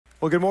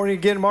Well, good morning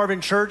again, Marvin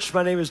Church.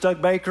 My name is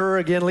Doug Baker,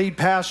 again, lead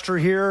pastor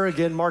here.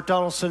 Again, Mark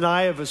Donaldson and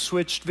I have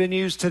switched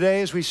venues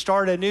today as we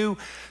start a new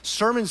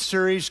sermon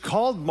series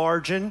called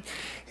Margin,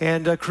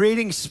 and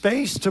creating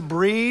space to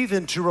breathe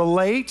and to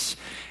relate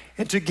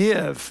and to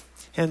give.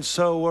 And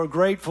so we're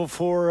grateful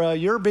for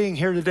your being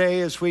here today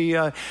as we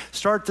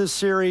start this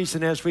series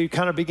and as we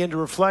kind of begin to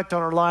reflect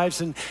on our lives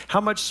and how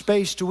much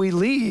space do we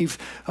leave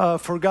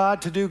for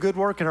God to do good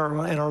work in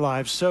our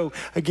lives. So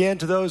again,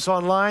 to those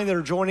online that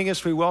are joining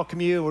us, we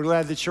welcome you. We're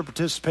glad that you're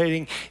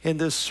participating in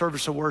this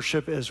service of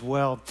worship as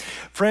well.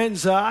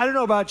 Friends, I don't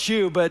know about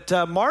you, but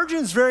margin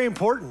is very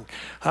important.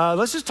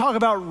 Let's just talk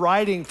about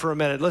writing for a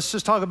minute. Let's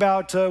just talk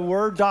about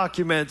Word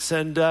documents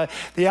and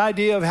the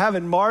idea of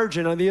having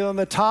margin on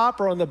the top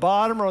or on the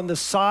bottom or on the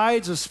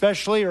sides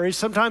especially, or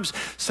sometimes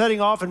setting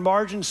off in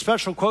margin,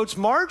 special quotes.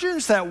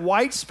 Margin's that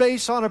white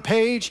space on a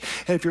page,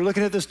 and if you're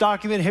looking at this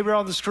document here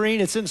on the screen,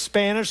 it's in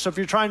Spanish, so if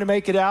you're trying to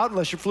make it out,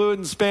 unless you're fluent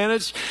in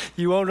Spanish,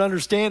 you won't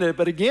understand it.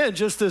 But again,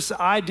 just this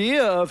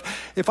idea of,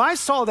 if I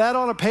saw that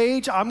on a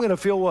page, I'm going to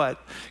feel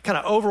what? Kind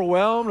of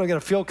overwhelmed. I'm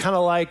going to feel kind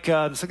of like,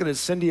 just looking at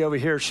Cindy over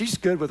here, she's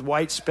good with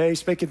white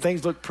space, making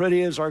things look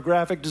pretty as our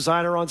graphic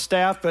designer on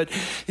staff, but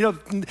you know,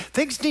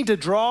 things need to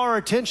draw our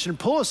attention,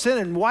 pull us in,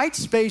 and white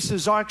space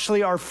is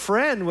actually our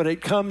friend when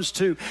it comes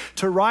to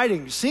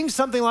writing. Seeing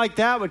something like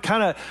that would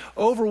kind of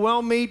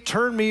overwhelm me,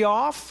 turn me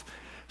off.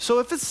 So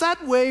if it's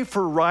that way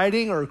for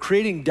writing or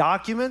creating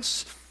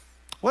documents,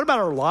 what about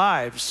our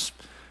lives?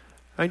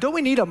 I mean, don't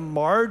we need a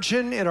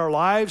margin in our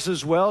lives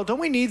as well? Don't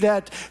we need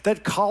that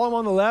column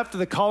on the left or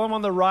the column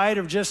on the right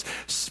of just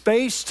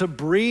space to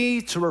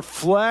breathe, to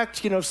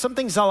reflect? You know, some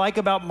things I like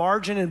about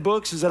margin in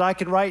books is that I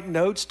can write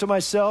notes to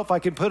myself. I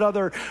can put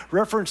other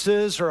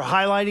references or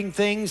highlighting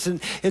things,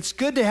 and it's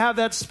good to have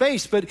that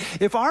space. But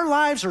if our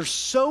lives are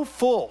so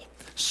full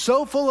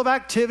of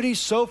activities,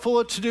 so full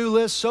of to-do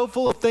lists, so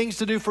full of things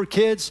to do for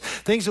kids,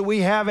 things that we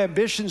have,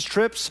 ambitions,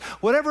 trips,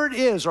 whatever it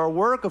is, our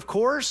work, of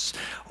course,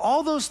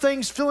 all those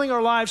things filling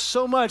our lives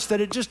so much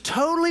that it just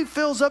totally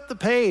fills up the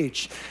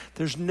page.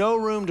 There's no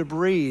room to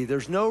breathe.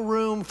 There's no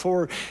room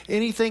for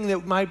anything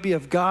that might be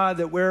of God,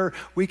 that where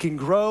we can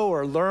grow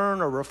or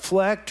learn or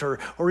reflect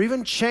or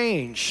even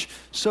change.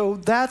 So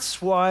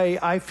that's why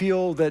I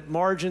feel that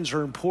margins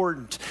are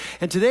important.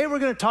 And today we're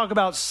going to talk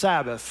about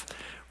Sabbath.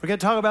 We're going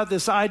to talk about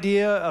this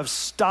idea of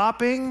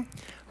stopping,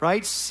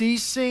 right?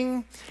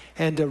 Ceasing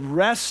and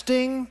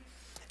resting,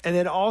 and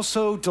then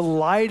also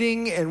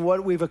delighting in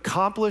what we've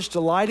accomplished,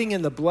 delighting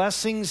in the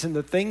blessings and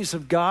the things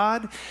of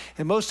God,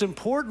 and most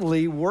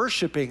importantly,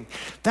 worshiping.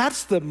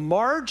 That's the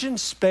margin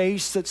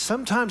space that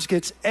sometimes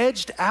gets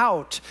edged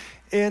out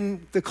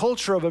in the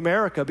culture of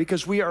America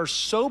because we are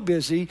so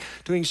busy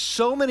doing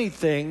so many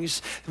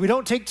things. We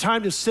don't take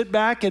time to sit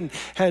back and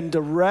to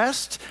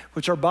rest,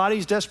 which our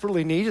bodies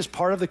desperately need as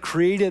part of the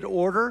created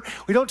order.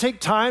 We don't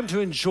take time to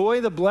enjoy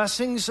the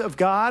blessings of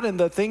God and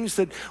the things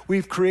that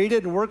we've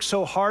created and worked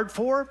so hard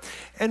for.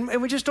 And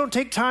we just don't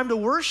take time to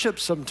worship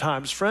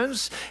sometimes,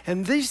 friends.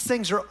 And these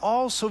things are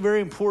also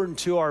very important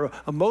to our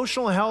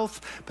emotional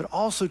health, but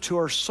also to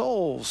our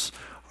souls,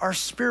 our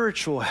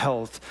spiritual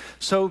health.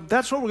 So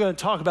that's what we're going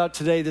to talk about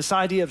today, this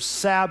idea of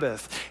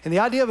Sabbath and the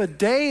idea of a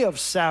day of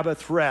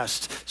Sabbath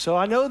rest. So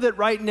I know that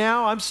right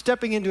now I'm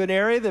stepping into an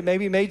area that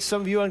maybe made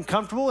some of you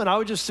uncomfortable, and I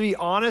would just be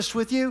honest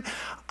with you.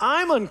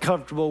 I'm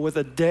uncomfortable with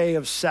a day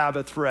of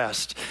Sabbath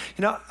rest.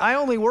 You know, I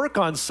only work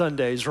on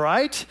Sundays,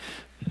 right?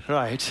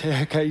 Right.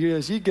 Okay.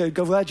 Yes, you good.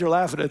 I'm glad you're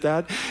laughing at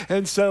that.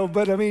 And so,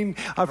 but I mean,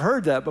 I've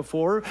heard that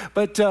before.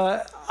 But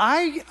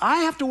I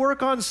have to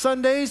work on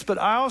Sundays, but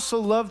I also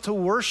love to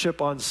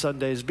worship on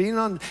Sundays.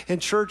 Being in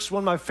church is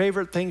one of my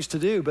favorite things to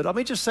do. But let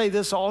me just say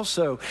this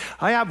also.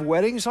 I have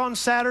weddings on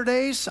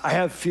Saturdays. I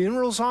have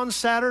funerals on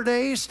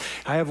Saturdays.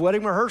 I have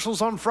wedding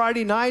rehearsals on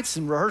Friday nights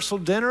and rehearsal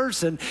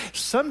dinners. And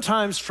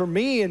sometimes for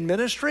me in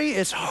ministry,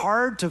 it's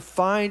hard to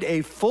find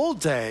a full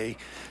day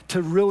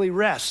to really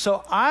rest.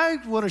 So I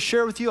want to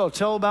share with you, I'll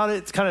tell about it,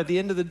 it's kind of at the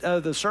end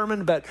of the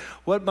sermon, but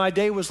what my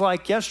day was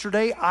like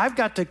yesterday. I've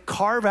got to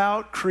carve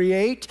out,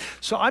 create,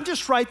 so I'm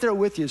just right there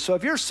with you. So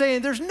if you're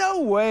saying, there's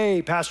no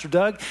way, Pastor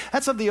Doug,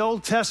 that's of the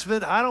Old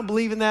Testament, I don't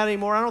believe in that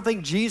anymore, I don't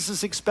think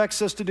Jesus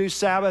expects us to do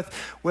Sabbath.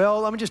 Well,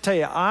 let me just tell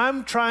you,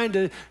 I'm trying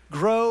to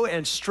grow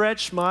and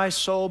stretch my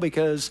soul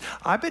because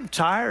I've been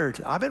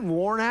tired, I've been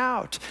worn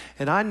out,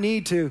 and I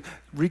need to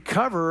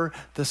recover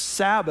the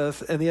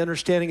Sabbath and the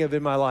understanding of it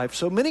in my life.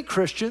 So many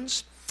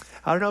Christians,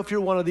 I don't know if you're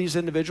one of these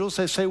individuals,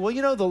 they say, well,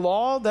 you know, the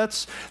law,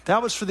 that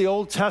was for the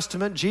Old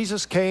Testament.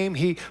 Jesus came,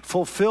 he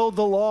fulfilled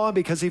the law.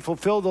 Because he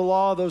fulfilled the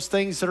law, those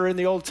things that are in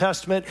the Old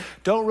Testament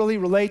don't really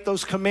relate.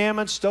 Those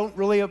commandments don't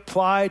really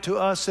apply to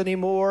us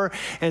anymore.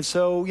 And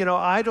so, you know,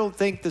 I don't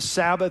think the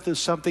Sabbath is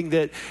something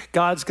that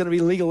God's going to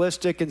be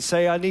legalistic and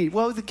say I need.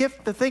 Well,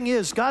 the thing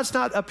is, God's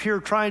not up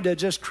here trying to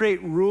just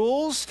create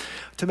rules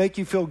to make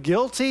you feel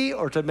guilty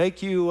or to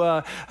make you,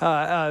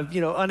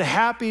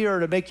 unhappy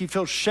or to make you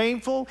feel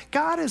shameful.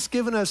 God has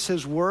given us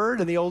his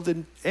word in the Old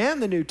and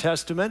the New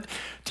Testament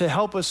to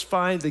help us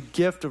find the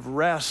gift of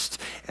rest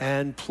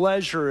and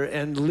pleasure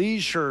and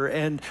leisure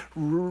and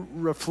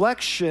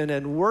reflection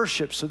and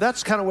worship. So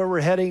that's kind of where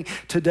we're heading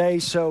today.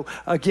 So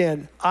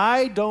again,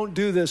 I don't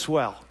do this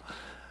well,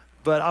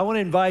 but I want to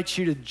invite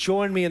you to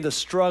join me in the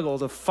struggle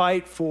to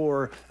fight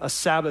for a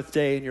Sabbath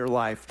day in your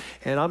life.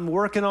 And I'm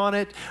working on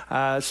it.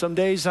 Some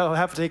days I'll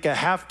have to take a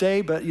half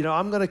day, but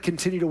I'm going to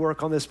continue to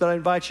work on this. But I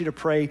invite you to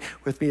pray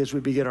with me as we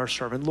begin our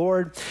sermon.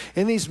 Lord,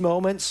 in these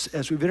moments,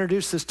 as we've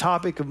introduced this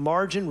topic of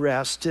margin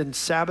rest and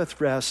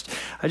Sabbath rest,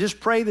 I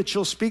just pray that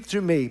you'll speak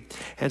through me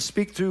and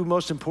speak through,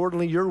 most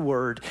importantly, your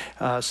word,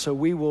 so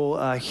we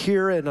will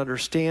hear and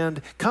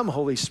understand. Come,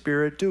 Holy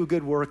Spirit, do a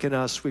good work in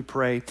us, we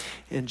pray,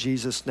 in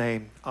Jesus'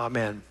 name.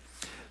 Amen.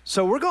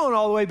 So we're going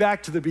all the way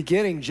back to the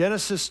beginning,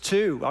 Genesis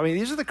 2. I mean,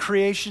 these are the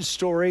creation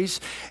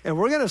stories, and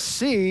we're going to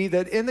see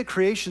that in the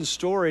creation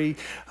story,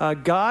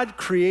 God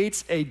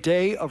creates a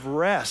day of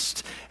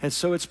rest. And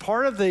so it's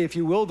part of the, if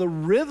you will, the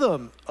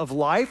rhythm of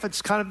life.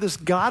 It's kind of this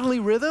godly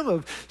rhythm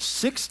of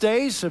 6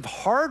 days of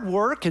hard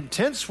work,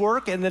 intense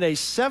work, and then a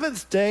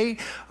seventh day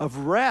of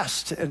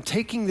rest and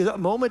taking the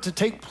moment to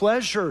take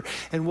pleasure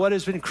in what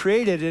has been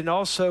created, and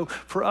also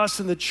for us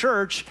in the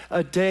church,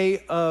 a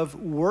day of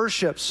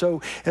worship.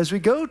 So as we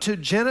go to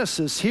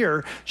Genesis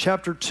here,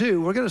 chapter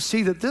 2, we're going to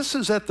see that this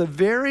is at the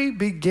very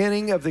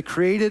beginning of the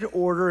created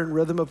order and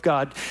rhythm of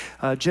God.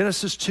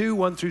 Genesis 2,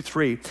 1 through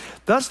 3.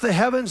 Thus the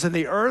heavens and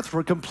the earth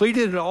were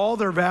completed in all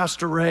their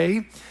vast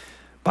array.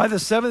 By the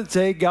seventh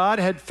day, God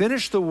had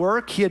finished the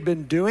work he had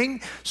been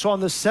doing. So on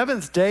the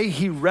seventh day,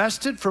 he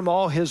rested from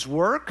all his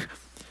work.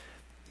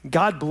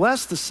 God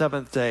blessed the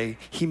seventh day.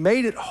 He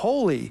made it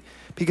holy,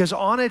 because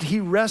on it he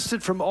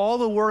rested from all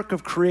the work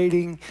of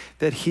creating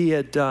that he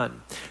had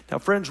done. Now,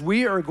 friends,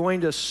 we are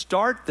going to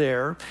start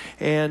there,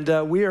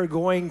 and we are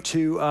going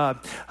to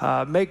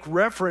make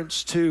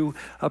reference to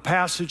a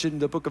passage in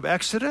the book of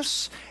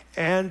Exodus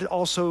and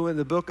also in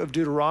the book of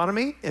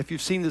Deuteronomy. If you've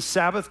seen the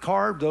Sabbath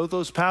card, though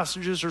those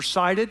passages are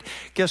cited,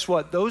 guess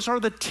what? Those are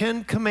the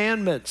 10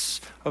 commandments,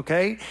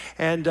 okay?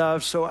 And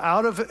so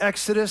out of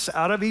Exodus,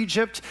 out of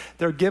Egypt,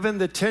 they're given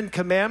the 10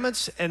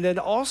 commandments. And then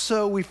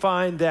also we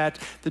find that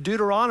the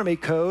Deuteronomy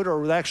code,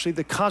 or actually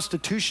the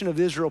constitution of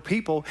the Israel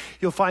people,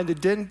 you'll find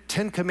the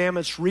 10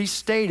 commandments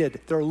restated.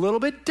 They're a little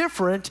bit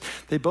different.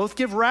 They both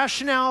give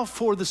rationale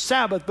for the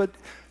Sabbath, but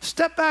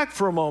step back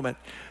for a moment.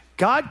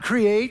 God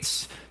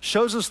creates,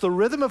 shows us the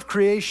rhythm of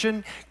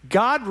creation.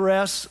 God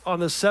rests on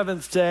the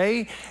seventh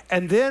day.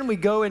 And then we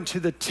go into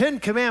the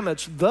 10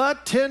 commandments,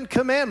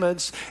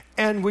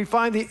 and we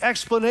find the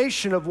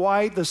explanation of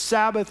why the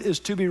Sabbath is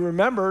to be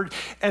remembered.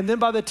 And then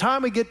by the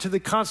time we get to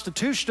the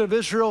Constitution of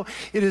Israel,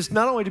 it is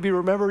not only to be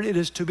remembered, it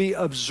is to be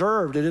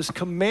observed. It is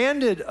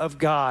commanded of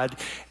God.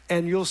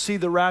 And you'll see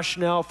the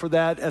rationale for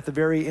that at the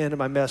very end of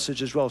my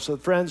message as well. So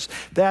friends,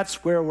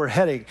 that's where we're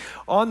heading.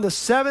 On the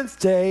seventh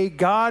day,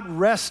 God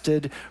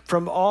rested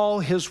from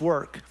all his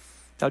work.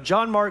 Now,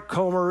 John Mark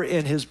Comer,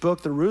 in his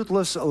book, The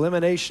Ruthless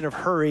Elimination of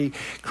Hurry,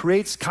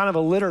 creates kind of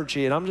a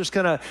liturgy. And I'm just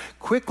going to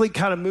quickly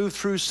kind of move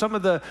through some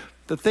of the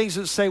things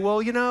that say,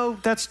 well,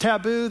 that's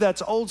taboo,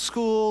 that's old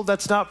school,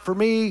 that's not for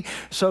me.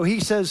 So he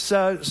says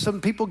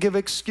some people give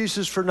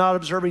excuses for not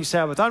observing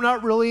Sabbath. I'm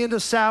not really into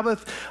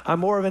Sabbath.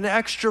 I'm more of an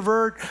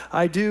extrovert.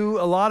 I do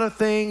a lot of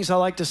things. I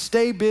like to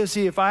stay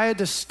busy. If I had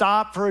to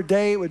stop for a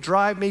day, it would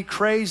drive me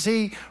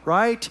crazy,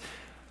 right?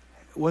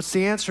 What's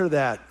the answer to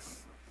that?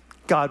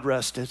 God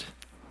rested,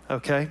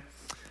 okay?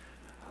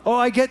 Oh,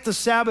 I get the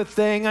Sabbath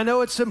thing. I know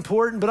it's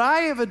important, but I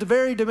have a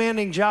very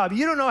demanding job.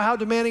 You don't know how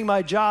demanding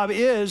my job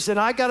is, and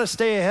I got to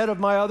stay ahead of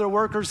my other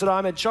workers that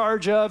I'm in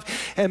charge of.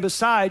 And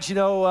besides,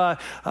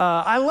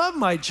 I love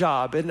my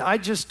job, and I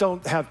just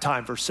don't have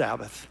time for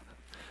Sabbath.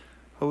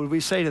 What would we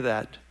say to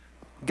that?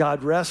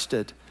 God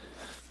rested.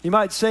 You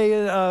might say,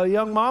 a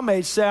young mom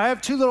may say, I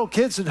have 2 little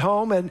kids at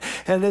home, and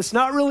it's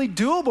not really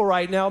doable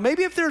right now.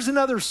 Maybe if there's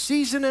another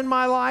season in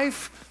my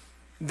life,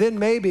 then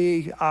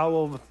maybe I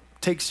will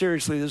take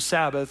seriously the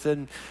Sabbath.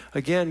 And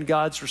again,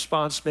 God's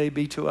response may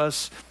be to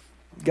us,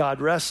 God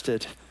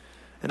rested.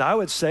 And I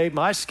would say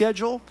my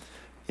schedule,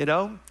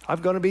 I'm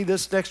going to be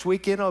this next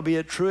weekend. I'll be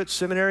at Truett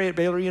Seminary at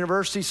Baylor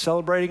University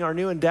celebrating our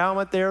new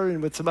endowment there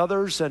and with some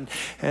others and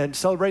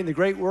celebrating the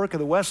great work of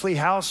the Wesley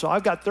House. So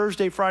I've got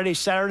Thursday, Friday,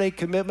 Saturday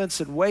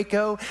commitments in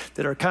Waco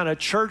that are kind of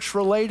church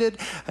related.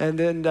 And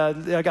then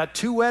I got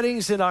 2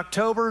 weddings in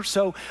October.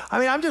 So,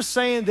 I'm just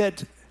saying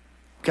that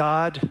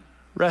God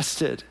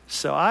rested.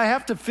 So I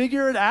have to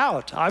figure it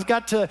out. I've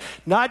got to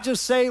not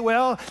just say,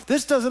 well,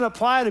 this doesn't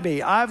apply to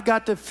me. I've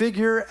got to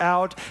figure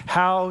out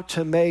how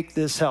to make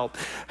this help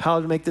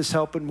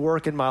and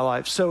work in my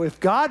life. So if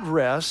God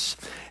rests,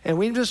 and I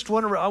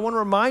want to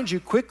remind you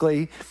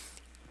quickly,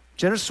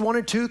 Genesis 1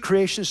 and 2,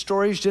 creation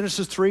stories.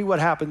 Genesis 3, what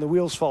happened? The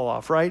wheels fall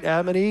off, right?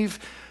 Adam and Eve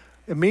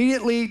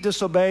immediately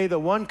disobey the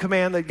one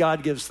command that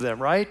God gives to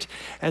them, right?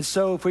 And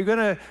so if we're going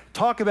to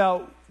talk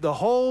about the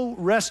whole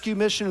rescue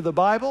mission of the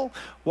Bible?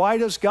 Why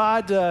does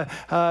God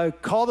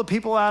call the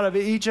people out of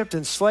Egypt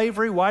and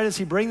slavery? Why does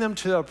he bring them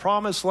to a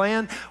promised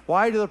land?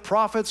 Why do the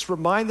prophets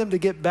remind them to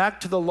get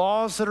back to the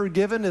laws that are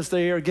given as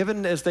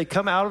they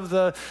come out of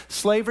the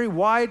slavery?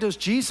 Why does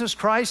Jesus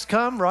Christ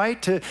come,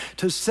 right,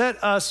 to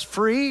set us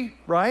free,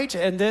 right?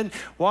 And then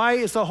why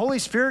is the Holy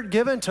Spirit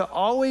given? To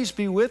always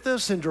be with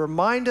us and to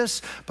remind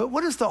us. But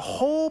what is the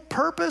whole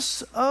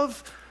purpose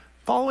of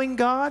following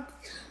God?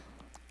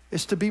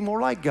 Is to be more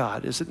like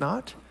God, is it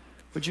not?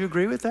 Would you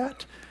agree with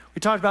that? We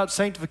talked about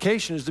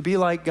sanctification is to be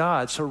like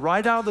God. So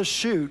right out of the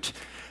chute,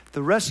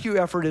 the rescue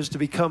effort is to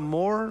become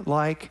more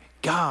like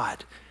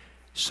God.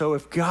 So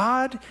if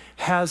God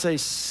has a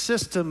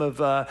system of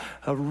a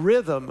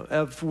rhythm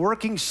of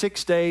working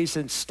 6 days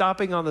and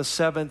stopping on the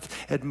seventh,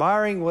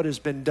 admiring what has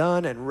been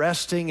done and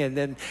resting and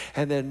then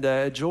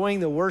enjoying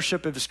the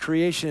worship of his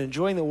creation,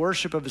 enjoying the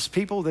worship of his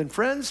people, then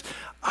friends,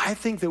 I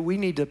think that we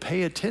need to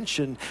pay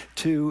attention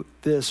to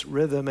this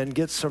rhythm and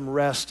get some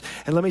rest.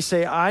 And let me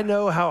say, I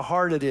know how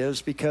hard it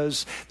is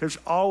because there's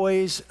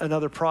always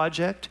another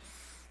project.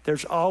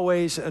 There's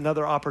always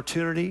another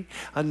opportunity,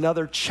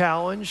 another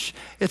challenge.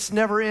 It's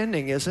never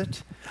ending, is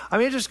it? I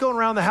mean, just going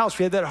around the house.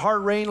 We had that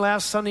hard rain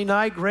last Sunday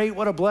night. Great,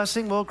 what a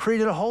blessing. Well, it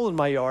created a hole in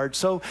my yard.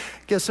 So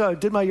guess I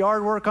did my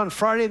yard work on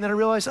Friday, and then I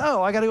realized,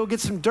 I got to go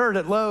get some dirt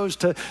at Lowe's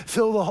to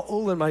fill the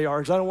hole in my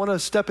yard. I don't want to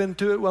step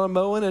into it while I'm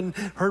mowing and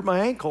hurt my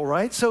ankle,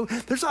 right? So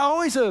there's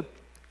always a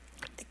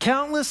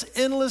countless,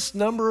 endless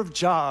number of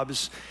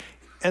jobs.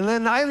 And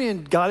then I haven't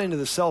even got into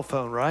the cell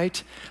phone,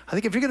 right? I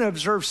think if you're going to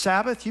observe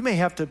Sabbath, you may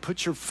have to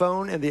put your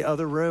phone in the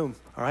other room,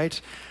 all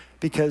right?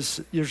 Because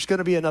there's going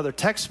to be another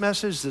text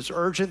message that's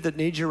urgent that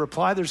needs your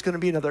reply. There's going to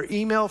be another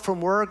email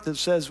from work that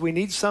says we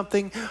need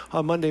something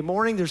on Monday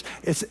morning.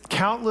 It's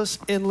countless,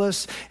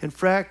 endless. In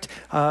fact,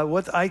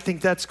 what I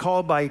think that's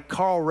called by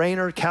Carl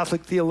Rayner,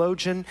 Catholic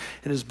theologian,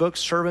 in his book,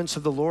 Servants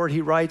of the Lord, he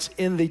writes,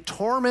 in the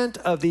torment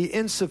of the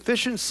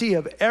insufficiency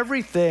of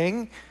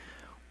everything,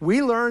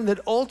 we learn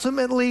that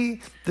ultimately,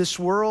 this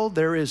world,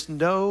 there is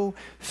no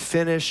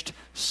finished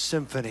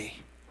symphony.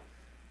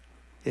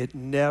 It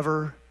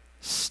never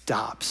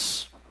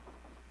stops.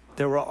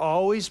 There will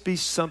always be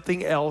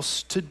something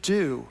else to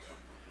do.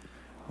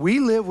 We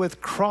live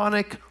with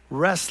chronic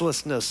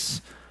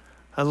restlessness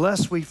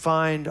unless we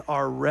find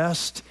our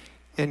rest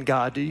in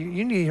God.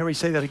 You need to hear me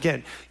say that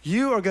again.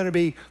 You are going to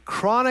be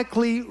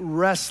chronically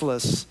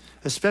restless,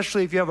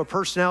 especially if you have a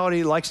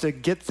personality that likes to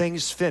get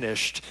things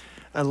finished,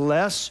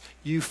 unless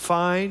you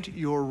find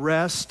your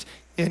rest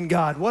in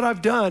God. What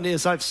I've done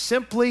is I've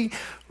simply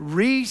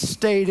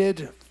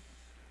restated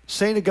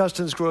St.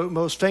 Augustine's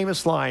most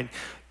famous line,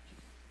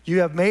 you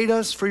have made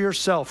us for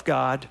yourself,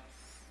 God,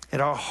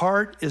 and our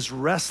heart is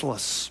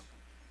restless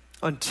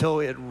until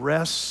it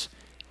rests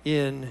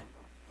in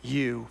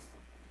you.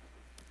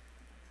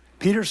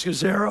 Peter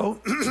Scazzaro,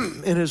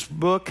 in his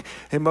book,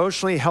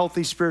 Emotionally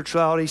Healthy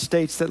Spirituality,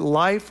 states that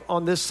life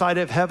on this side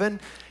of heaven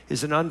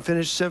is an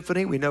unfinished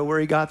symphony. We know where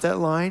he got that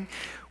line.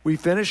 We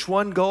finish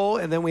one goal,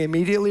 and then we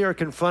immediately are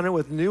confronted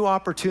with new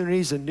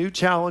opportunities and new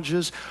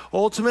challenges.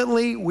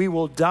 Ultimately, we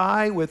will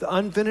die with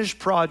unfinished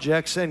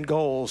projects and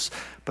goals,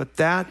 but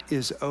that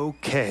is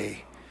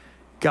okay.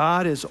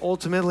 God is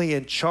ultimately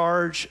in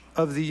charge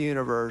of the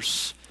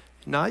universe,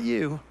 not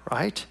you,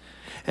 right?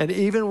 And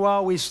even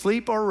while we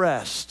sleep or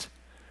rest,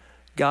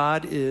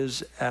 God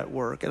is at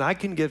work. And I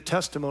can give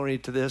testimony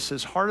to this.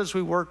 As hard as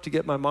we work to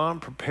get my mom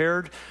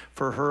prepared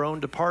for her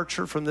own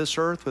departure from this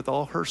earth with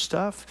all her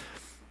stuff,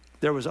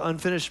 there was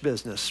unfinished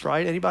business,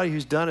 right? Anybody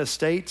who's done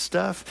estate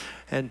stuff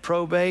and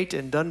probate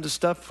and done the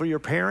stuff for your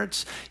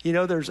parents, you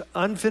know, there's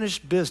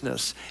unfinished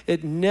business.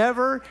 It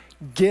never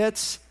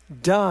gets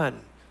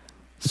done.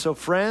 So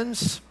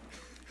friends,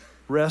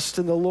 rest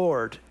in the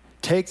Lord.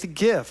 Take the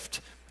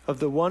gift of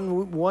the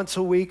once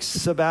a week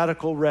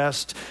sabbatical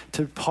rest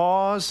to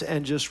pause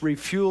and just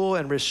refuel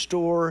and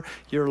restore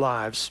your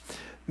lives.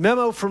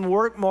 Memo from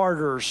work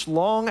martyrs: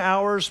 long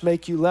hours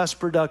make you less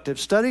productive.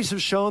 Studies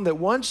have shown that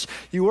once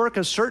you work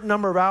a certain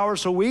number of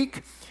hours a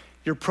week,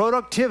 your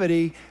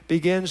productivity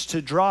begins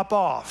to drop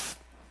off.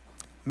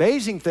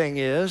 Amazing thing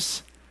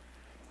is,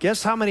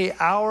 guess how many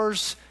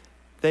hours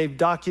they've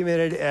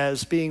documented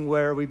as being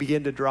where we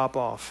begin to drop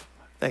off?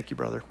 Thank you,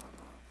 brother.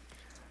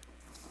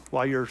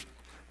 While you're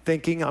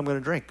thinking, I'm going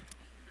to drink.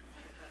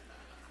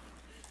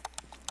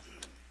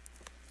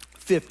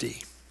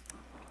 50.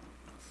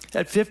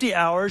 At 50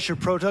 hours, your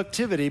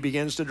productivity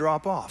begins to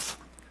drop off.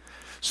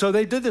 So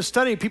they did this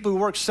study. People who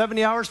work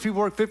 70 hours, people who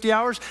work 50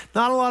 hours,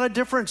 not a lot of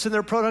difference in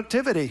their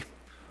productivity.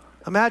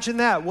 Imagine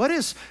that. What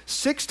is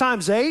 6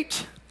 times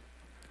 8?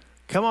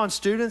 Come on,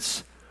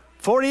 students.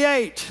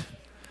 48.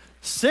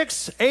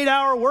 6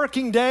 8-hour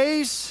working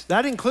days.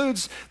 That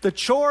includes the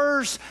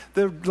chores,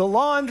 the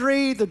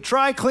laundry, the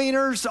dry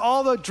cleaners,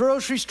 all the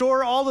grocery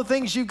store, all the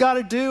things you've got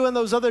to do in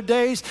those other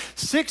days.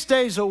 6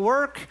 days of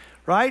work,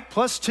 right?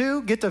 Plus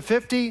 2, get to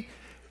 50.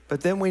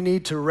 But then we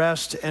need to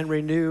rest and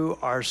renew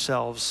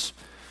ourselves.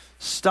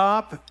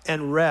 Stop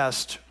and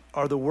rest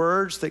are the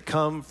words that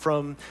come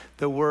from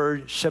the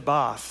word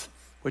Shabbath.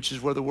 which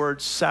is where the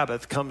word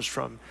Sabbath comes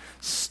from.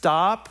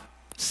 Stop,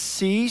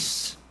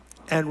 cease,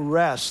 and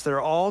rest. They're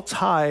all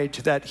tied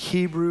to that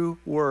Hebrew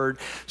word.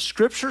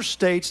 Scripture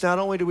states not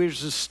only do we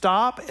to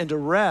stop and to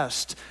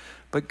rest,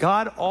 but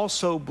God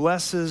also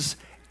blesses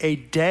a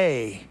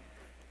day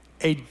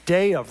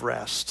of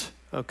rest,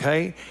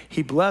 okay?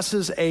 He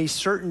blesses a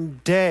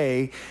certain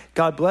day.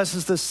 God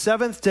blesses the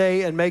seventh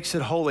day and makes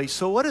it holy.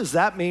 So what does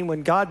that mean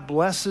when God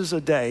blesses a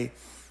day?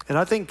 And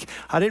I think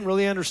I didn't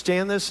really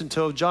understand this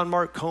until John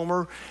Mark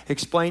Comer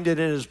explained it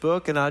in his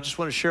book, and I just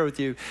want to share with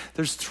you.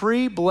 There's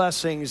three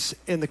blessings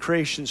in the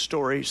creation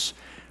stories.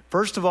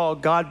 First of all,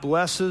 God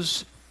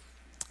blesses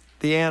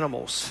the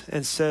animals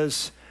and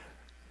says,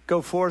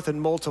 go forth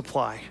and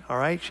multiply, all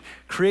right?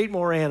 Create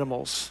more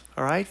animals,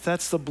 all right?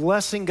 That's the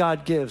blessing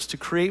God gives, to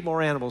create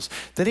more animals.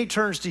 Then he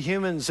turns to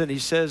humans and he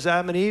says,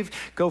 Adam and Eve,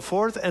 go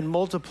forth and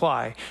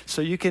multiply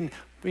so you can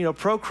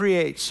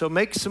procreate, so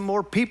make some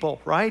more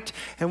people, right?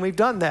 And we've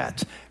done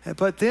that.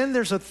 But then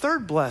there's a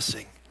third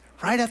blessing.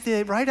 Right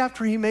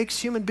after he makes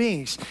human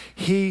beings,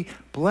 he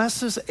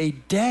blesses a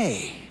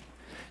day.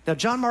 Now,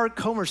 John Mark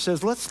Comer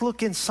says, let's look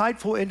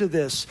insightful into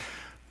this.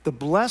 The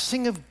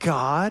blessing of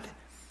God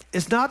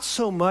is not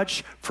so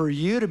much for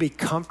you to be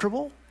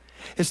comfortable.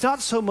 It's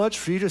not so much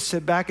for you to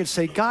sit back and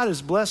say, God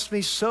has blessed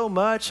me so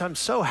much. I'm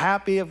so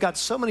happy. I've got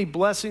so many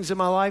blessings in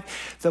my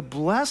life. The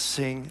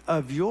blessing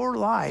of your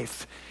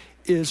life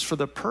is for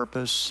the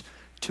purpose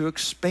to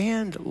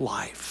expand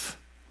life.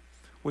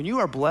 When you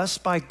are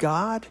blessed by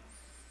God,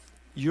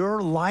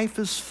 your life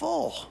is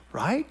full,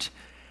 right?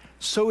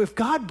 So if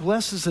God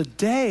blesses a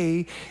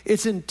day,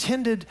 it's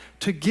intended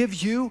to give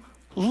you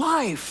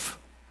life.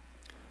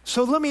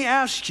 So let me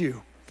ask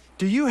you,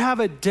 do you have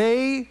a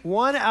day,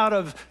 1 out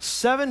of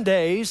 7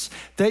 days,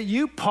 that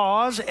you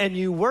pause and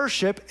you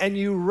worship and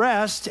you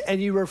rest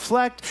and you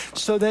reflect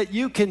so that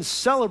you can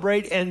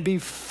celebrate and be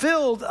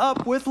filled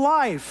up with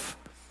life?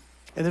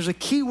 And there's a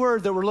key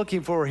word that we're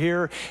looking for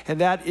here,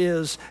 and that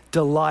is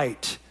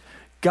delight.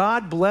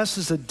 God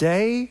blesses a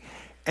day,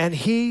 and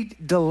he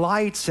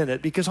delights in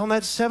it, because on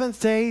that seventh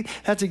day,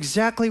 that's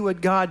exactly what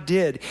God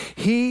did.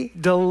 He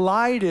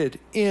delighted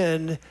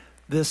in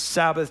this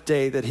Sabbath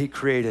day that he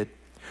created.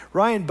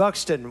 Ryan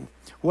Buxton,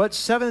 what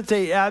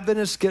Seventh-day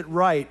Adventists get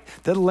right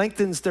that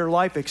lengthens their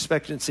life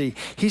expectancy?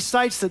 He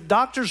cites that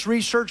doctors'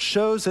 research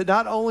shows that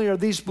not only are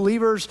these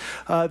believers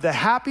the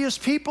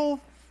happiest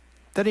people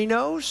that he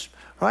knows,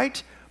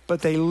 right?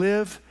 But they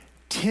live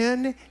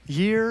 10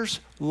 years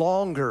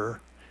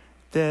longer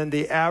than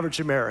the average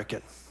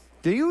American.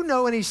 Do you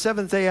know any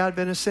Seventh-day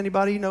Adventists?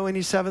 Anybody know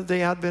any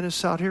Seventh-day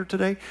Adventists out here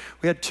today?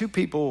 We had 2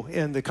 people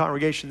in the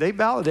congregation. They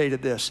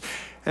validated this.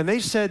 And they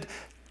said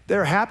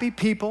they're happy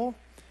people.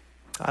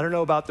 I don't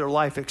know about their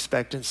life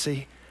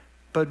expectancy.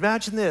 But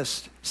imagine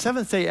this.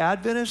 Seventh-day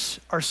Adventists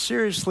are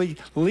seriously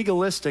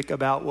legalistic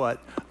about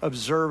what?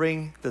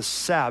 Observing the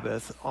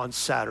Sabbath on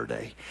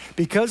Saturday.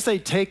 Because they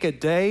take a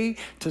day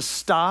to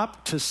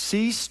stop, to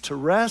cease, to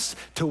rest,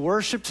 to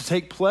worship, to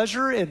take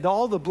pleasure in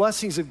all the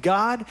blessings of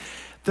God,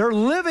 they're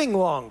living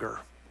longer.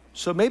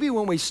 So maybe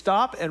when we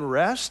stop and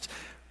rest,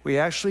 we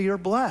actually are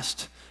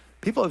blessed.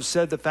 People have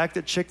said the fact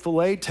that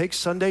Chick-fil-A takes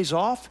Sundays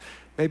off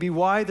may be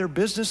why their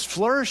business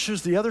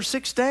flourishes the other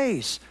 6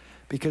 days,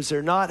 because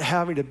they're not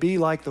having to be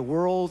like the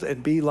world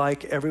and be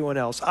like everyone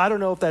else. I don't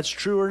know if that's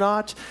true or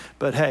not,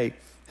 but hey,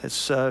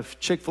 it's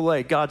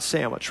Chick-fil-A, God's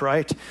sandwich,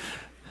 right?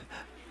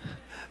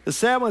 The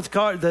Sabbath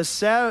card that's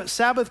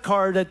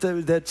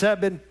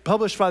been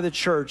published by the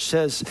church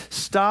says,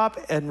 stop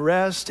and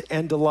rest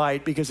and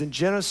delight, because in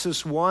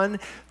Genesis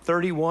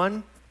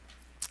 1:31,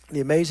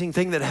 the amazing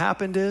thing that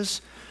happened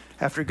is,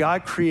 after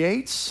God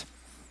creates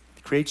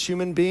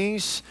human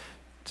beings,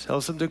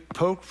 tells them to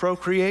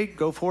procreate,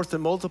 go forth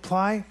and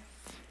multiply.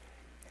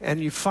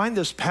 And you find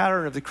this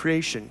pattern of the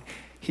creation.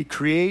 He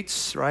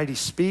creates, right? He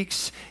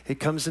speaks, it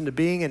comes into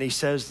being, and he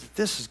says,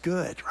 this is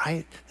good,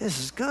 right? This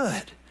is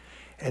good.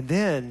 And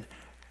then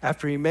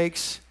after he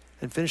makes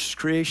and finishes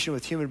creation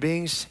with human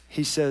beings,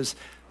 he says,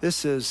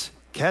 this is,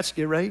 cats,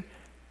 get ready,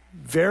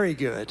 very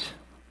good.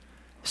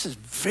 This is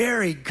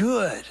very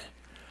good.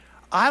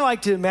 I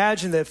like to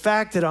imagine the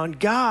fact that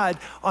God,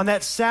 on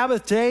that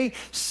Sabbath day,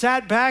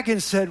 sat back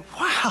and said,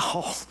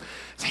 wow,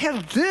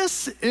 man,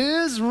 this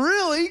is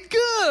really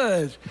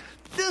good.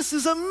 This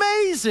is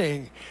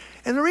amazing.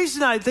 And the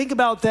reason I think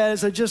about that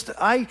is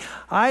I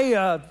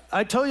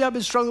told you I've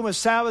been struggling with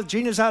Sabbath.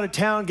 Gina's out of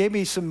town, gave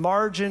me some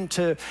margin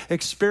to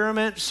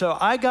experiment. So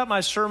I got my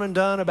sermon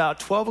done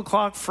about 12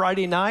 o'clock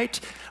Thursday night.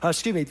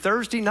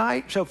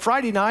 So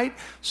Friday night,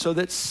 so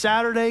that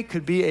Saturday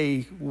could be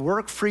a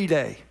work-free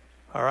day.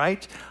 All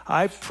right?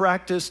 I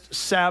practiced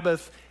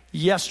Sabbath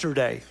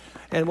yesterday.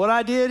 And what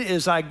I did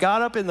is I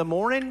got up in the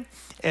morning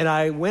and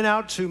I went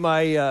out to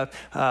my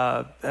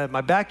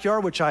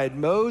backyard, which I had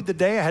mowed the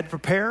day I had to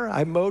prepare.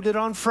 I mowed it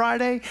on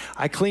Friday.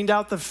 I cleaned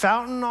out the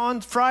fountain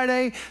on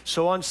Friday.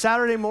 So on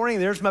Saturday morning,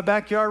 there's my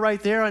backyard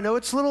right there. I know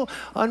it's a little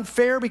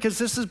unfair because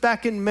this is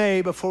back in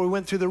May before we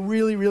went through the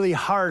really, really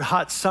hard,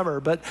 hot summer.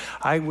 But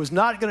I was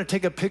not going to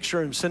take a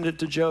picture and send it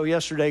to Joe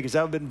yesterday because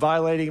that would have been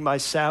violating my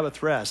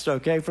Sabbath rest,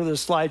 okay, for the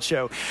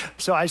slideshow.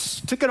 So I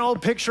took an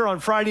old picture on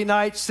Friday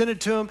night, sent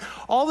it to him.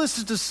 All this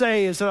is to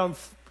say is that on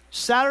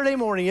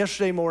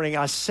yesterday morning,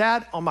 I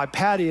sat on my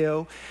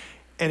patio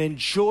and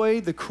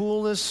enjoyed the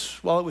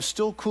coolness while it was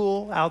still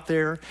cool out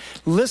there,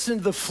 listened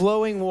to the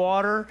flowing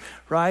water,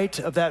 right,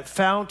 of that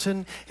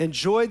fountain,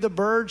 enjoyed the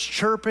birds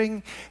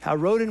chirping. I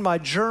wrote in my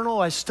journal,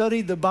 I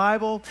studied the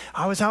Bible.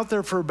 I was out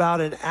there for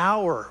about an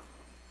hour.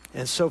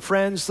 And so,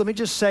 friends, let me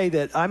just say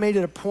that I made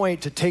it a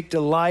point to take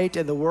delight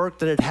in the work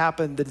that had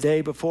happened the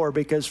day before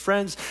because,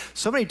 friends,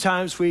 so many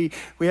times we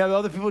have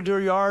other people do our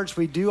yards,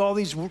 we do all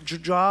these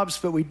jobs,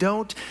 but we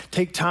don't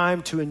take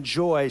time to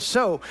enjoy.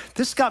 So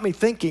this got me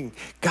thinking,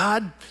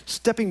 God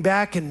stepping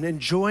back and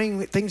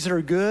enjoying things that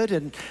are good,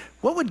 and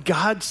what would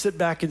God sit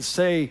back and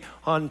say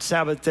on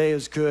Sabbath day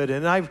is good?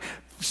 And I've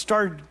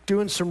started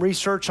doing some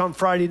research on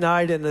Friday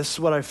night, and this is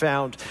what I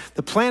found.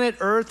 The planet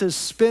Earth is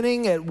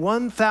spinning at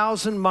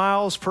 1,000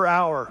 miles per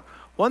hour.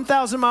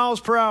 1,000 miles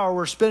per hour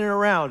we're spinning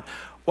around,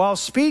 while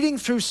speeding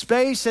through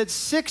space at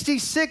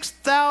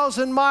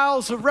 66,000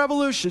 miles of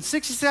revolution,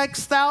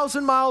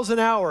 66,000 miles an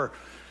hour.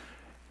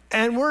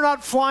 And we're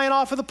not flying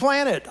off of the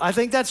planet. I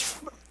think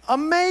that's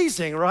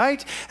amazing,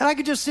 right? And I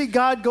could just see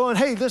God going,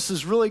 hey, this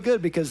is really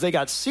good because they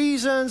got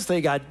seasons,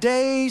 they got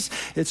days,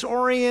 it's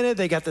oriented,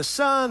 they got the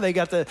sun, they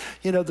got the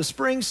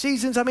spring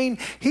seasons. I mean,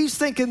 he's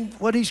thinking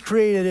what he's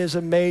created is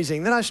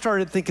amazing. Then I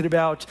started thinking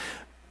about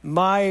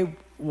my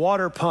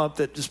water pump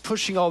that is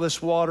pushing all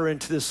this water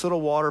into this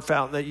little water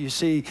fountain that you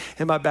see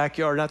in my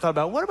backyard. And I thought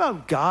about, what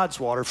about God's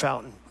water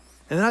fountain?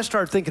 And then I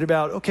started thinking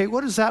about, okay,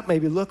 what does that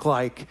maybe look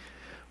like?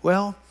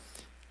 Well,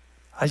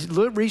 I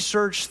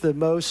researched the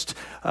most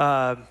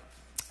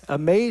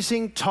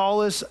amazing,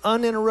 tallest,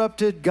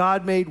 uninterrupted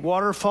God-made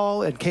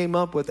waterfall and came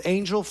up with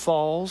Angel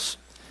Falls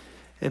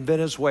in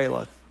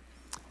Venezuela.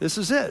 This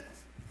is it.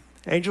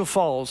 Angel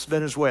Falls,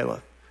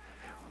 Venezuela.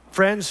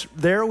 Friends,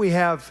 there we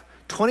have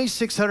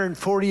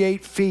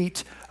 2,648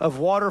 feet of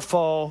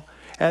waterfall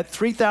at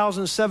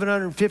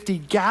 3,750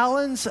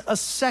 gallons a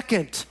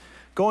second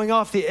going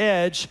off the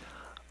edge,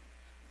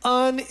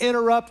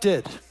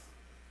 uninterrupted.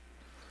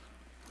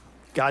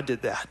 God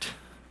did that.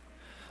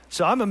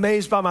 So I'm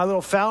amazed by my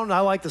little fountain.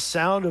 I like the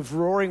sound of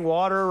roaring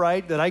water,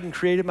 right, that I can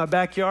create in my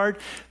backyard.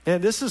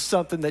 And this is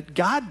something that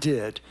God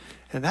did.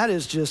 And that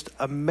is just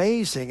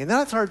amazing. And then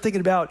I started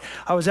thinking about,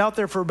 I was out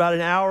there for about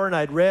an hour and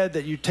I'd read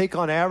that you take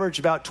on average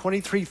about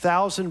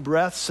 23,000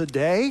 breaths a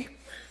day.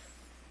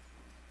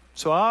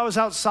 So while I was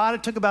outside,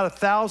 it took about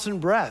 1,000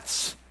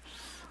 breaths.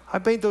 I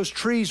made those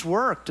trees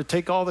work to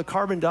take all the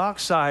carbon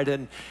dioxide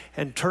and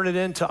turn it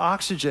into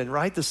oxygen,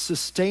 right? The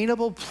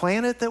sustainable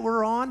planet that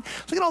we're on.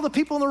 Look at all the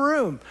people in the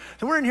room.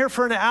 And we're in here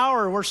for an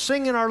hour and we're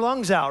singing our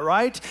lungs out,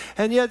 right?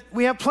 And yet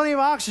we have plenty of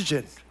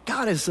oxygen.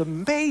 God is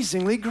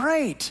amazingly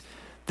great.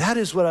 That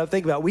is what I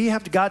think about. We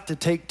have got to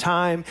take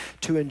time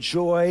to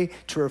enjoy,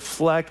 to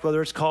reflect,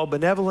 whether it's called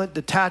benevolent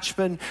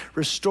detachment,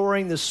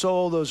 restoring the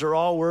soul. Those are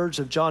all words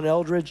of John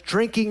Eldredge.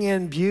 Drinking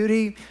in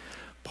beauty.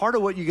 Part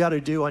of what you got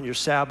to do on your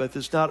Sabbath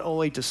is not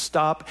only to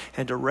stop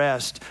and to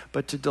rest,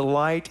 but to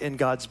delight in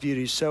God's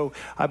beauty. So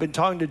I've been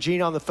talking to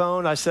Gene on the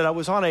phone. I said I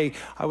was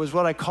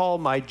what I call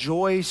my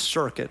joy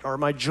circuit or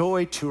my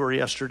joy tour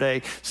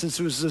yesterday. Since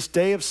it was this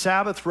day of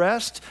Sabbath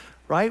rest,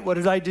 right? What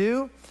did I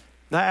do?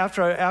 Now,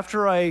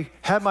 after I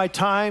had my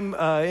time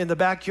in the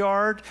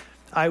backyard,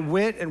 I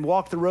went and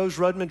walked the Rose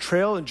Rudman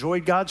Trail,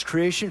 enjoyed God's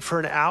creation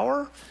for an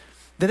hour.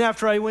 Then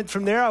after I went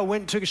from there, I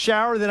went and took a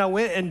shower. Then I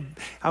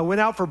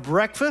went out for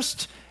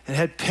breakfast and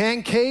had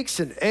pancakes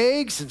and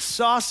eggs and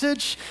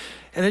sausage.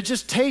 And it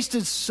just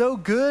tasted so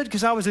good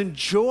because I was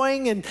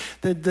enjoying and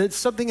that's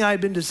something I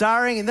had been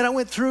desiring. And then I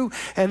went through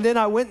and then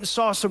I went and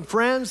saw some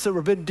friends that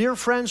were been dear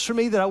friends for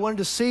me that I wanted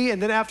to see.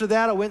 And then after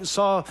that, I went and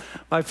saw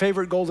my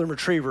favorite golden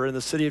retriever in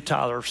the city of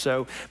Tyler.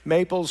 So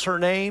Maple's her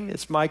name.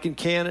 It's Mike and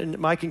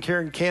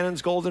Karen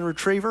Cannon's golden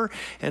retriever.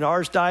 And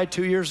ours died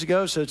 2 years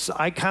ago. So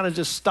I kind of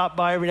just stopped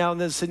by every now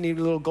and then, sitting in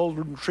a little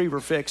golden retriever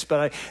fix.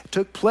 But I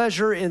took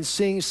pleasure in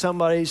seeing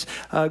somebody's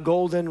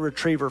golden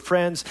retriever.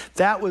 Friends,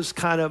 that was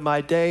kind of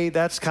my day.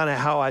 That's kind of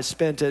how I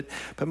spent it.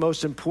 But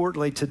most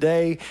importantly,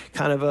 today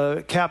kind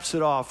of caps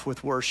it off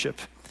with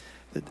worship.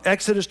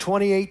 Exodus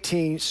 28,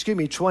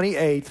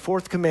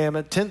 fourth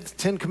commandment,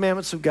 10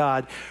 commandments of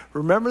God.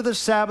 Remember the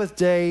Sabbath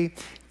day,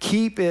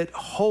 keep it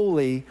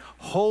holy,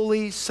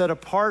 set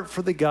apart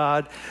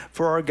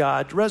for our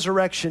God.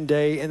 Resurrection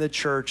day in the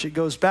church. It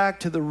goes back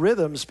to the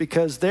rhythms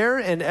because there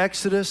in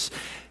Exodus,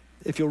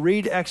 if you'll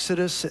read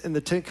Exodus in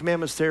the 10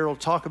 commandments there, it'll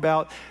talk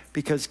about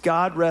because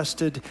God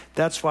rested,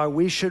 that's why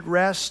we should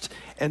rest.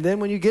 And then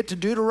when you get to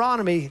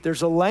Deuteronomy,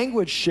 there's a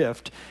language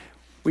shift.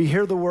 we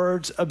hear the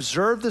words,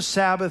 observe the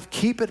Sabbath,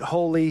 keep it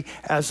holy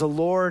as the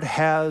Lord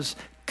has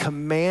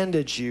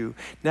commanded you.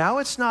 Now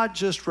it's not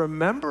just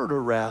remember to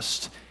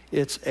rest,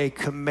 it's a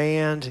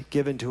command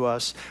given to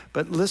us.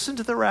 But listen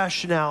to the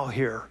rationale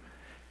here.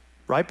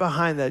 Right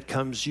behind that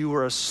comes, you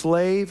were a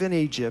slave in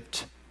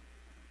Egypt.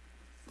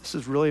 This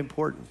is really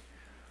important.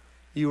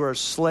 You were a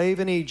slave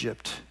in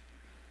Egypt.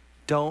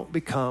 Don't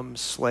become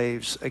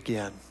slaves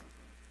again.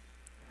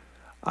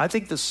 I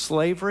think the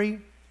slavery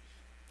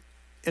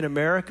in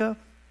America,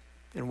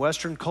 in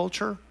Western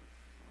culture,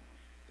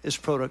 is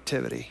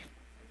productivity.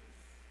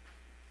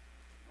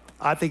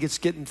 I think it's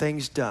getting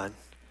things done,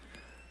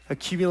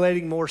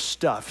 accumulating more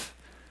stuff,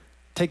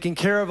 taking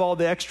care of all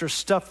the extra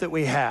stuff that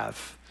we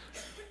have.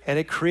 And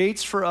it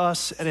creates for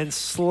us an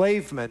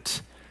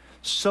enslavement,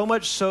 so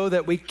much so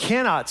that we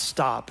cannot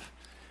stop.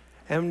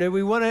 And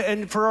we want to,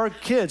 and for our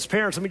kids,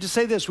 parents, let me just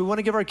say this, we want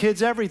to give our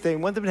kids everything.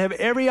 We want them to have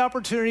every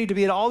opportunity to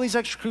be at all these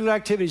extracurricular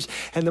activities.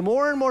 And the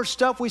more and more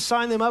stuff we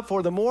sign them up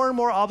for, the more and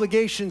more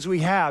obligations we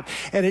have.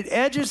 And it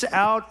edges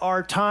out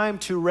our time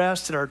to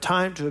rest and our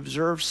time to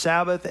observe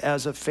Sabbath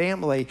as a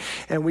family.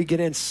 And we get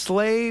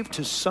enslaved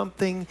to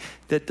something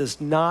that does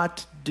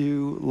not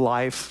do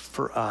life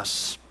for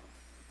us.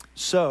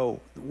 So,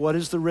 what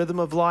is the rhythm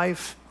of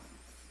life?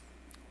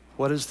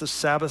 What is the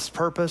Sabbath's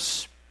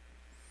purpose?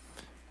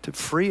 To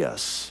free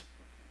us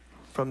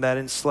from that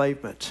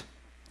enslavement,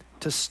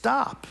 to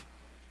stop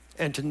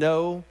and to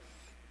know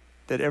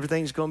that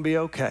everything's going to be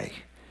okay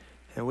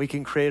and we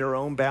can create our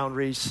own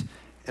boundaries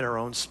in our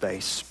own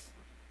space.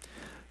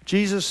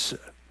 Jesus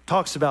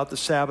talks about the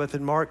Sabbath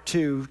in Mark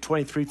 2,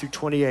 23 through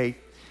 28.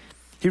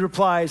 He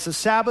replies, the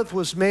Sabbath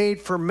was made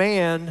for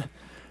man,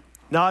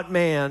 not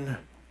man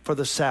for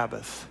the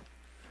Sabbath.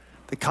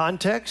 The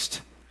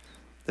context,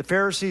 the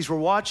Pharisees were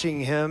watching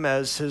him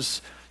as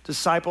his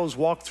disciples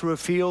walked through a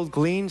field,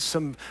 gleaned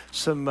some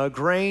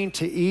grain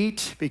to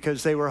eat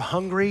because they were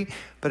hungry,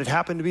 but it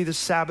happened to be the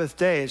Sabbath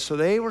day. So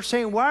they were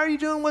saying, why are you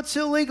doing what's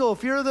illegal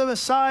if you're the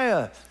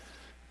Messiah?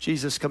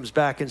 Jesus comes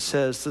back and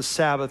says, the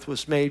Sabbath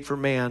was made for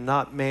man,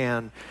 not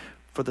man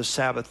for the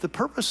Sabbath. The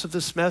purpose of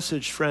this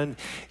message, friend,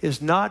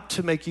 is not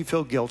to make you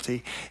feel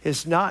guilty.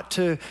 It's not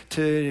to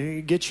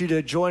get you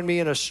to join me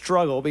in a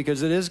struggle,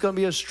 because it is going to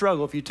be a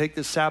struggle if you take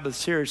the Sabbath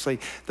seriously.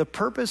 The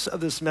purpose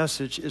of this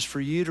message is for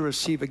you to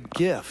receive a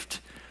gift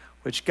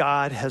which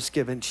God has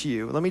given to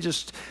you. Let me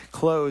just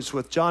close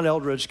with John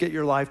Eldredge, Get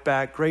Your Life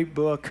Back. Great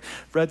book,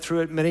 read through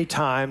it many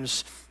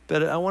times.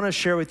 But I want to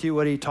share with you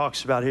what he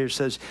talks about here. He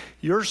says,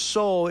 your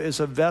soul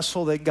is a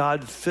vessel that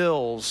God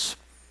fills,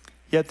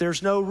 yet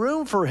there's no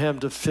room for him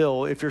to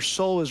fill if your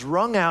soul is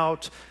wrung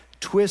out,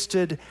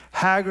 twisted,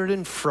 haggard,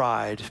 and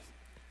fried.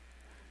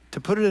 To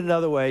put it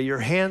another way, your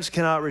hands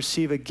cannot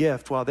receive a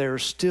gift while they are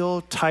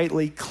still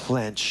tightly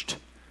clenched.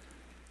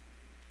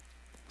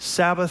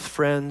 Sabbath,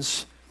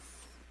 friends,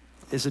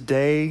 is a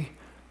day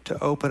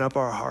to open up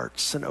our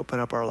hearts and open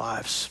up our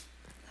lives.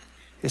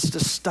 It's to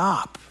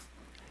stop.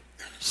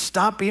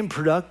 Stop being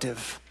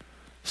productive.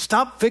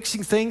 Stop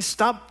fixing things.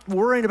 Stop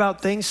worrying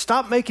about things.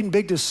 Stop making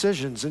big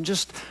decisions and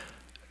just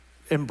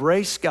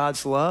embrace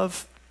God's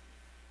love.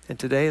 And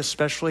today,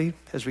 especially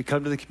as we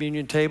come to the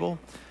communion table,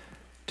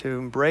 to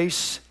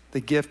embrace the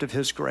gift of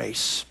his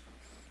grace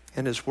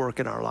and his work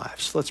in our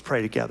lives. Let's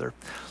pray together.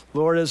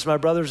 Lord, as my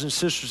brothers and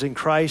sisters in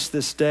Christ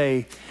this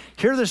day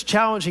hear this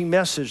challenging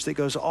message that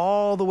goes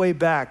all the way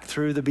back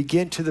through the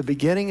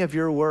beginning of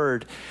your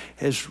word,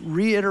 is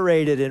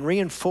reiterated and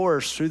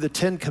reinforced through the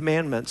 10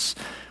 Commandments.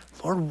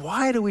 Lord,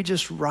 why do we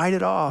just write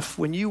it off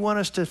when you want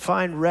us to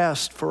find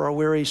rest for our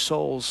weary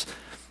souls?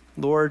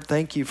 Lord,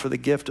 thank you for the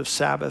gift of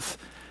Sabbath.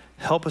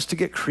 Help us to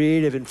get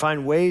creative and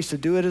find ways to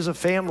do it as a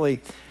family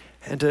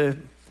and to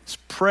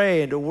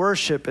pray and to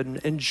worship and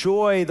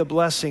enjoy the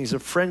blessings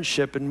of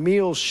friendship and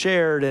meals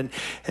shared and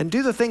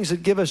do the things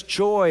that give us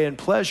joy and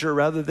pleasure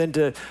rather than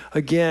to,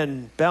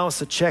 again, balance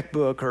the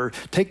checkbook or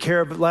take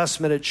care of last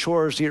minute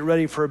chores to get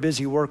ready for a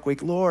busy work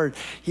week. Lord,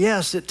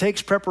 yes, it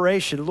takes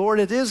preparation. Lord,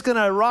 it is going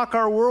to rock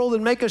our world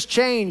and make us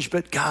change,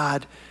 but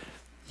God,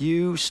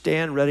 you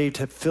stand ready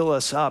to fill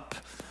us up,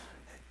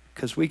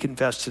 because we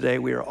confess today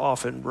we are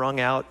often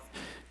wrung out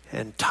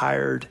and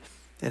tired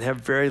and have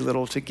very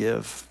little to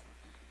give.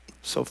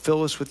 So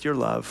fill us with your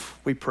love,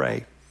 we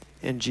pray,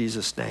 in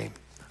Jesus' name.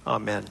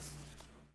 Amen.